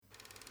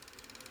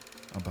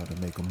I'm about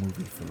to make a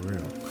movie for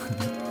real.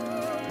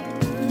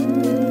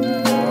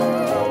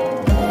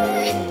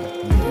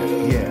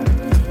 Yeah.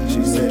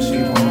 She said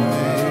she want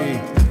me.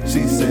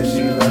 She said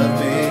she love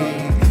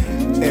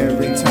me.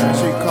 Every time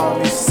she call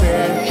me,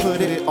 said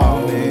put it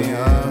on me.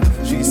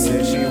 She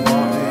said she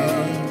want me.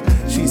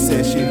 She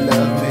said she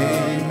love me.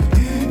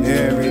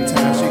 Every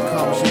time she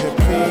call me, she said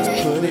please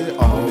put it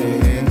on me.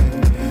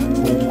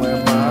 Who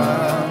am I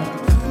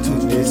to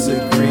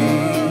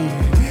disagree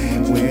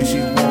when she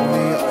want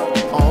me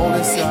all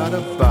inside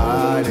her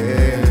body?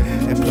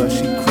 And plus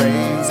she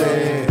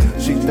crazy.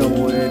 She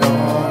throw it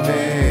on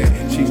me.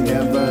 She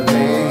never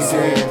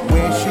lazy.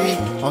 When she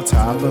on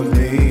top of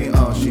me,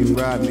 she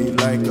ride me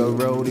like a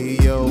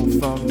rodeo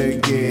from the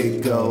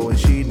get-go. And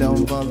she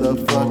don't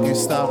motherfucking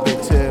stop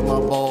it till my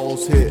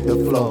balls hit the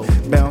floor.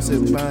 Bounce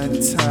it one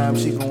time,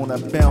 she gonna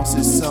bounce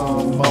it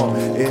some more.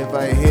 If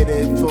I hit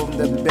it from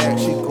the back,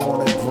 she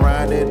gonna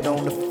grind it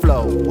on the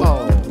floor.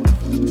 Whoa,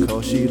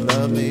 cause she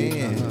love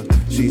me and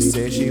she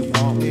said she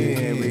want me.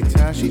 Every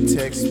time she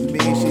texts me,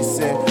 she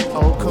said,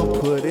 oh, come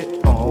put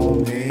it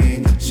on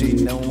me. She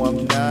know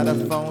I'm not a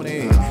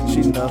phony.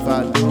 She love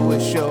I do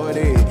it,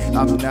 shorty.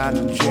 I'm not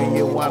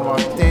genuine, I'm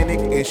authentic,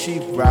 and she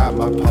ride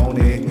my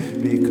pony.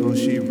 Because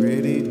she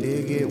really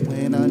dig it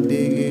when I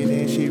dig it,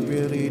 and she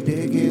really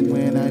dig it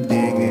when I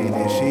dig it,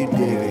 and she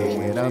dig it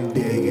when I'm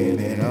digging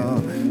it.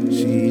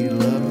 She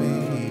love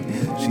me.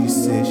 She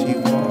said she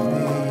want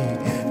me.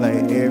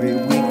 Like every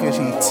weekend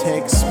she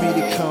texts me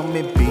to come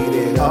and beat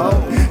it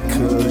up.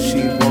 Cause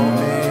she want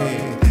me.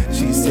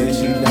 She said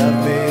she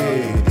love me.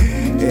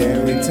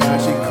 Every time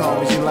she call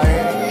me, she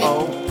like,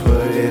 oh,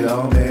 put it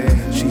on me.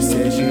 She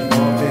said she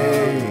want me.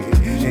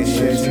 She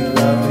said she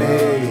love me.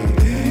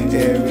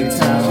 Every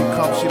time she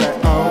call me, she like,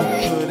 oh,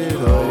 put it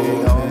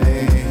on me.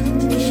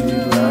 She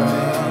love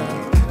me.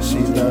 She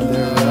love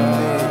it.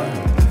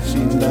 She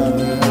love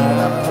it when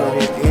I put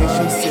it in.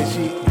 She said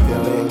she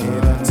feel it in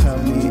her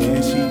tummy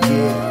and she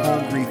get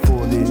hungry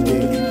for the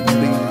day.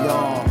 We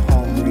all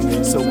hungry.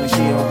 So when she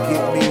don't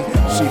get me,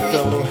 she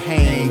feel a little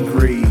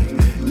hangry.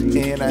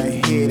 And I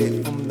hit it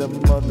from the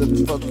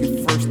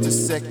motherfucking first to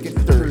second,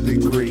 third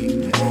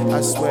degree.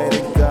 I swear to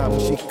God, when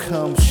she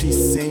comes, she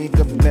sing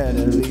a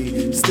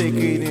melody. Stick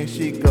it and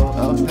she go,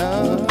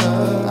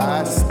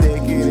 I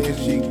stick it and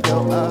she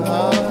go,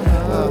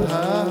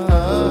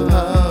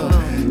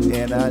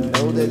 And I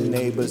know the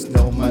neighbors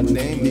know my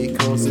name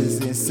because it's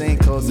insane.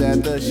 Cause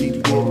after she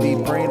did me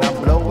brain, I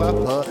blow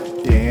up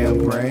her damn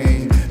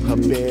brain. Her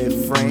bed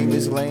frame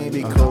is lame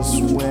because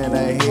when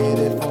I hit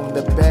it from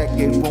the back,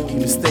 it won't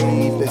even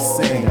stay the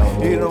same.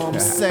 You know what I'm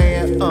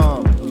saying?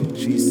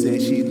 She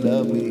said she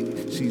love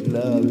me. She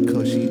love me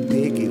cause she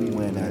dig it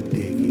when I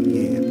dig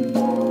it.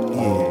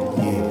 Yeah.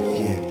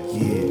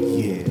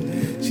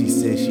 She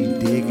said she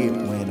dig it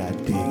when I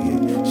dig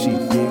it. She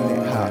digging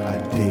it how I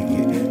dig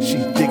it. She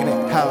digging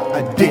it how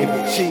I dig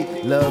it. She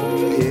love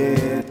me